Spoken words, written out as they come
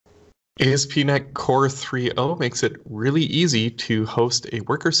Asp.NET Core 3.0 makes it really easy to host a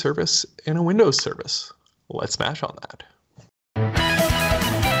worker service and a Windows service. Let's smash on that.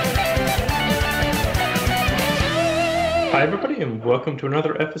 Hi everybody and welcome to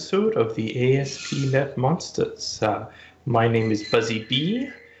another episode of the Asp.Net Monsters. My name is Buzzy B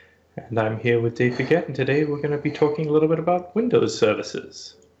and I'm here with Dave Forget, and today we're going to be talking a little bit about Windows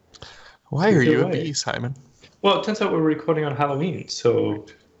services. Why are you a bee, Simon? Well, it turns out we're recording on Halloween, so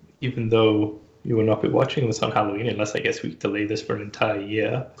even though you will not be watching this on Halloween, unless I guess we delay this for an entire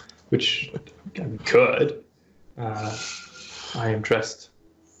year, which we could, I am dressed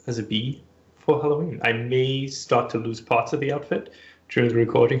as a bee for Halloween. I may start to lose parts of the outfit during the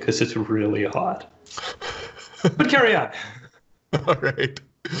recording because it's really hot. But carry on. All right.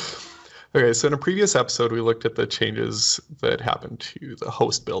 Okay, so in a previous episode, we looked at the changes that happened to the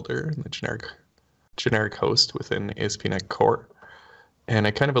host builder and the generic host within Asp.NET Core. And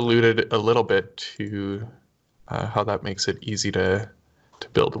I kind of alluded a little bit to how that makes it easy to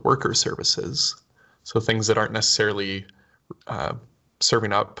build worker services. So things that aren't necessarily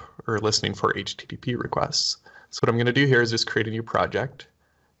serving up or listening for HTTP requests. So what I'm going to do here is just create a new project,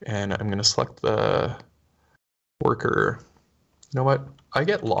 and I'm going to select the worker. You know what? I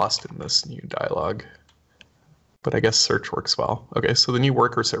get lost in this new dialog, but I guess search works well. Okay, so the new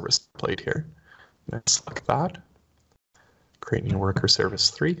worker service template here. Let's select that. Create new worker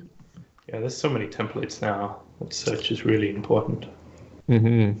service 3. Yeah, there's so many templates now that search is really important.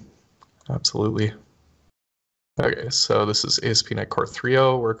 Absolutely. Okay, so this is Asp.NET Core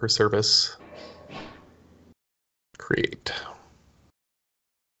 3.0 worker service. Create.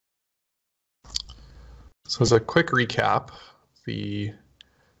 So as a quick recap, the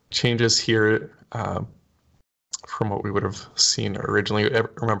changes here from what we would have seen originally.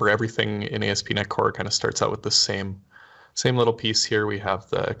 Remember, everything in Asp.NET Core kind of starts out with the same little piece here. We have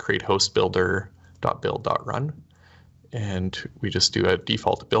the create host builder.build.run, and we just do a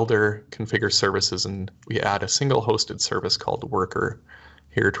default builder, configure services, and we add a single hosted service called worker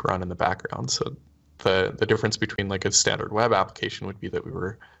here to run in the background. So the difference between like a standard web application would be that we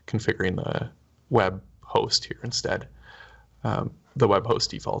were configuring the web host here instead, the web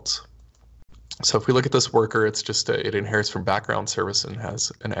host defaults. So if we look at this worker, it's just it inherits from background service and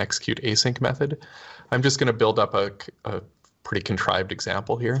has an execute async method. I'm just going to build up a pretty contrived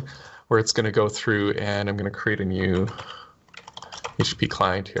example here where it's going to go through, and I'm going to create a new HTTP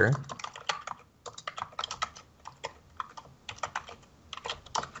client here.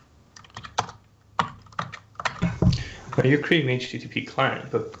 Now you're creating an HTTP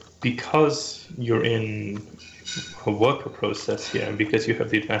client, but because you're in a worker process here, and because you have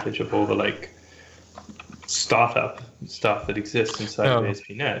the advantage of all the startup stuff that exists inside of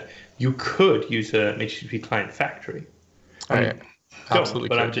ASP.NET, you could use an HTTP client factory. Absolutely.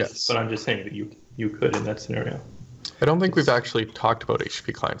 But I'm just saying that you could in that scenario. I don't think we've actually talked about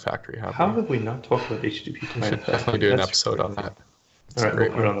HTTP client factory, have we? How have we not talked about HTTP client factory? Definitely do an episode on that. All right, we'll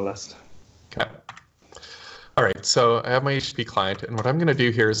put it on the list. Okay. All right, so I have my HTTP client, and what I'm going to do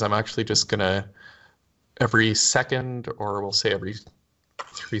here is I'm actually just going to, every second, or we'll say every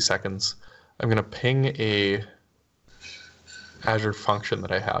 3 seconds, I'm going to ping a Azure function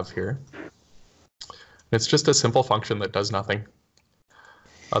that I have here. It's just a simple function that does nothing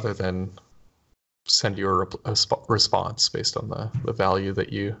other than send you a response based on the value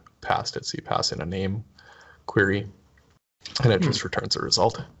that you passed it. So you pass in a name query, and it just returns a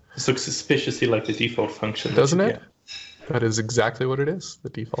result. This looks suspiciously like the default function. Doesn't it? That is exactly what it is, the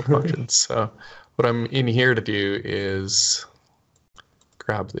default function. So what I'm in here to do is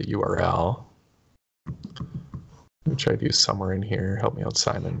grab the URL, which I do somewhere in here. Help me out,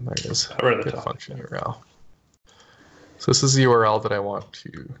 Simon. There it is. Right at the Get top. Function URL. So this is the URL that I want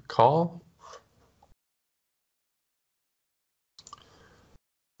to call.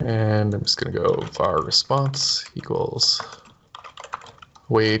 And I'm just going to go var response equals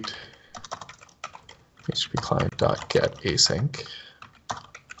wait HTTP client.get async.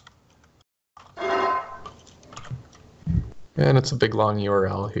 And it's a big long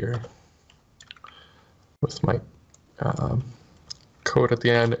URL here with my code at the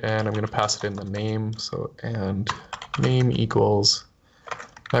end, and I'm going to pass it in the name. So, and name equals,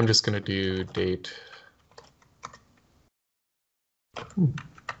 I'm just going to do date.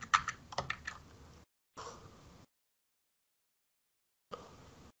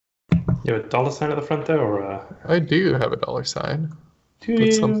 You have a $sign at the front there, or I do have a $sign. Do But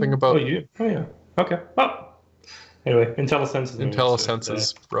you? something about Oh, yeah. Okay. Oh. Anyway, IntelliSense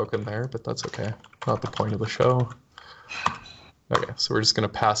is broken there, but that's okay. Not the point of the show. Okay, so we're just going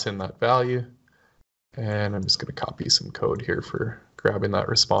to pass in that value, and I'm just going to copy some code here for grabbing that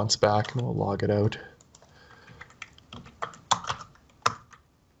response back, and we'll log it out.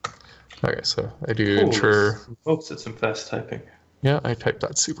 Okay, so I do ensure. Oops, it's some fast typing. Yeah, I typed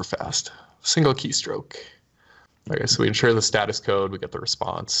that super fast. Single keystroke. Okay, so we ensure the status code, we get the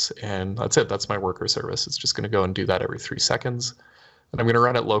response, and that's it. That's my worker service. It's just going to go and do that every 3 seconds. And I'm going to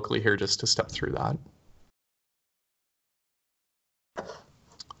run it locally here just to step through that.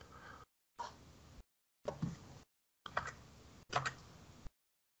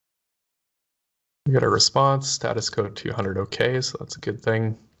 We get a response, status code 200 OK, so that's a good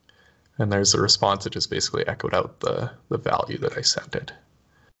thing. And there's a response that just basically echoed out the value that I sent it.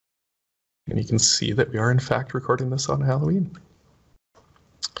 And you can see that we are in fact recording this on Halloween.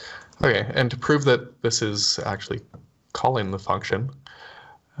 Okay, and to prove that this is actually calling the function,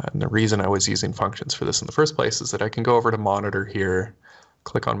 and the reason I was using functions for this in the first place is that I can go over to monitor here,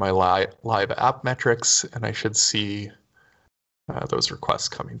 click on my live app metrics, and I should see those requests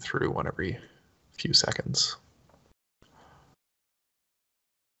coming through one every few seconds.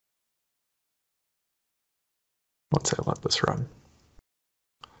 Let's say I let this run.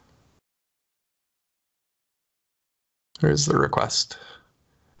 There's the request.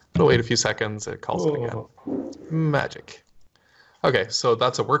 It'll wait a few seconds, it calls it again. Magic. Okay, so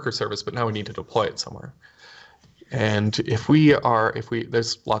that's a worker service, but now we need to deploy it somewhere. And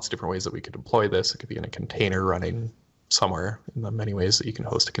there's lots of different ways that we could deploy this. It could be in a container running somewhere, in the many ways that you can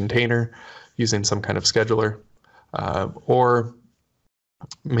host a container using some kind of scheduler. Or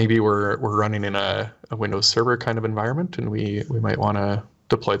maybe we're running in a Windows Server kind of environment, and we might want to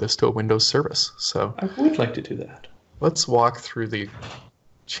deploy this to a Windows service. So I would like to do that. Let's walk through the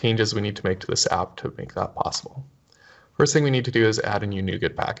changes we need to make to this app to make that possible. First thing we need to do is add a new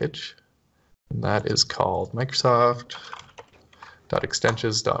NuGet package, and that is called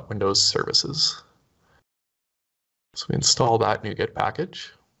Microsoft.extensions.windows services. So we install that NuGet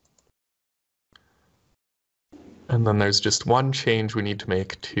package. And then there's just one change we need to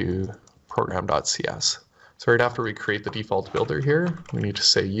make to program.cs. So right after we create the default builder here, we need to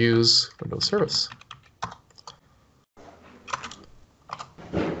say use Windows Service.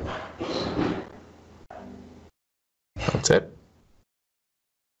 That's it.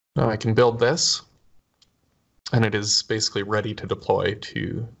 Now I can build this, and it is basically ready to deploy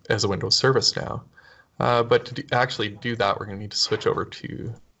as a Windows service now. But to actually do that, we're going to need to switch over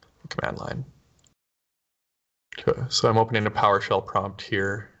to the command line. So I'm opening a PowerShell prompt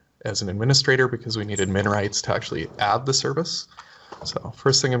here as an administrator because we need admin rights to actually add the service. So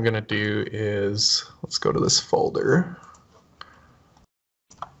first thing I'm going to do is, let's go to this folder.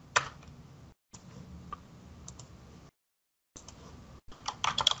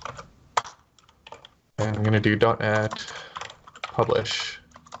 And I'm going to do .NET publish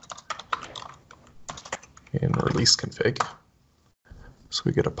in release config. So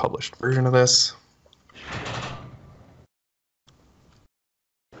we get a published version of this.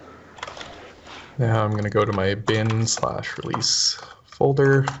 Now I'm going to go to my bin/release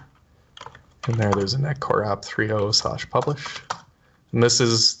folder, and there's a netcore app 3.0/publish. And this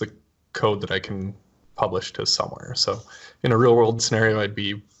is the code that I can publish to somewhere. So in a real world scenario, I'd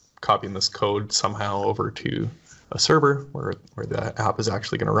be copying this code somehow over to a server where the app is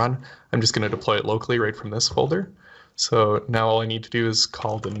actually going to run. I'm just going to deploy it locally right from this folder. So now all I need to do is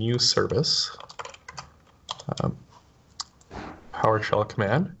call the new service PowerShell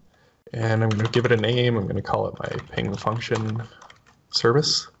command. And I'm going to give it a name. I'm going to call it my ping function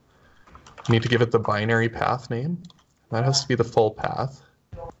service. I need to give it the binary path name. That has to be the full path.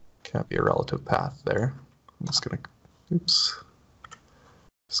 Can't be a relative path there. I'm just going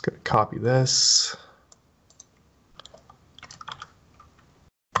to copy this.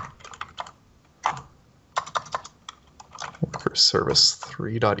 Worker service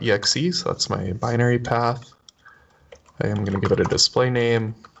 3.exe, so that's my binary path. I am going to give it a display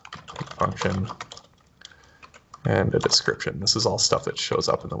name, function, and a description. This is all stuff that shows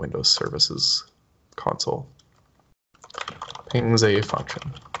up in the Windows Services console. Pings a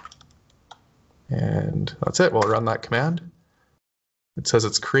function. And that's it. We'll run that command. It says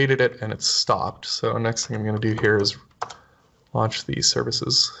it's created it and it's stopped. So next thing I'm going to do here is launch the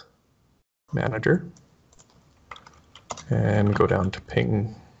services manager and go down to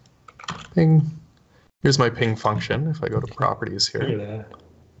ping. Here's my ping function. If I go to properties here,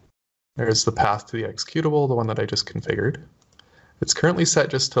 there's the path to the executable, the one that I just configured. It's currently set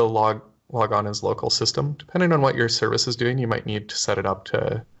just to log on as local system. Depending on what your service is doing, you might need to set it up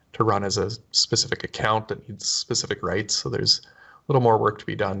to run as a specific account that needs specific rights. So there's a little more work to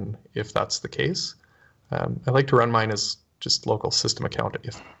be done if that's the case. I like to run mine as just local system account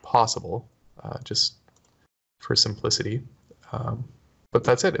if possible, just for simplicity. But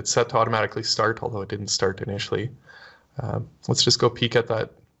that's it. It's set to automatically start, although it didn't start initially. Let's just go peek at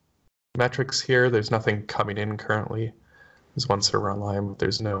that metrics here. There's nothing coming in currently. There's one server online, but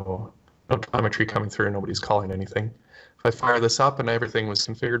there's no telemetry coming through. Nobody's calling anything. If I fire this up and everything was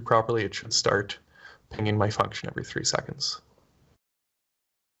configured properly, it should start pinging my function every 3 seconds.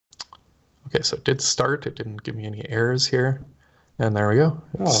 Okay, so it did start. It didn't give me any errors here. And there we go.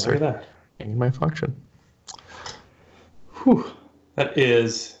 Look at that. Pinging my function. Whew. That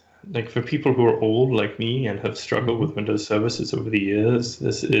is, like, for people who are old like me and have struggled with Windows services over the years,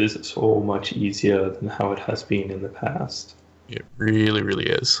 this is so much easier than how it has been in the past. It really, really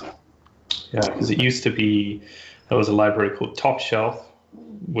is. Yeah, because it used to be, there was a library called Top Shelf,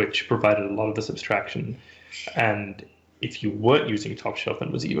 which provided a lot of this abstraction. And if you weren't using Top Shelf, then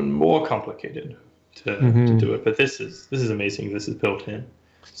it was even more complicated to do it. But this is amazing. This is built in.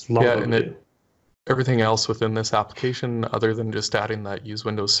 It's long overdue. Everything else within this application, other than just adding that use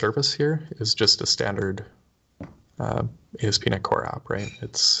Windows service here, is just a standard ASP.NET Core app, right?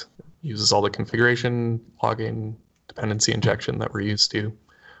 It uses all the configuration, logging, dependency injection that we're used to.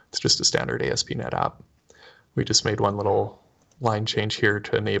 It's just a standard ASP.NET app. We just made one little line change here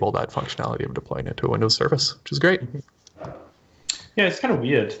to enable that functionality of deploying it to a Windows service, which is great. Yeah, it's kind of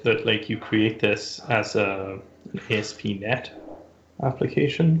weird that like you create this as an ASP.NET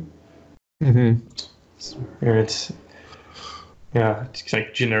application. It's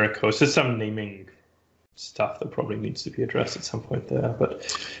like generic code. So some naming stuff that probably needs to be addressed at some point there. But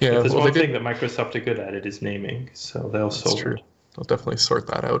if there's one thing that Microsoft are good at, it is naming. So they'll solve it. They'll definitely sort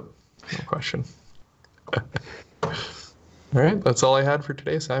that out. No question. All right, that's all I had for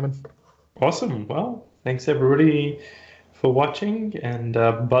today, Simon. Awesome. Well, thanks everybody for watching, and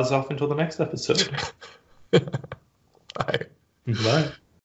buzz off until the next episode. Bye. Bye.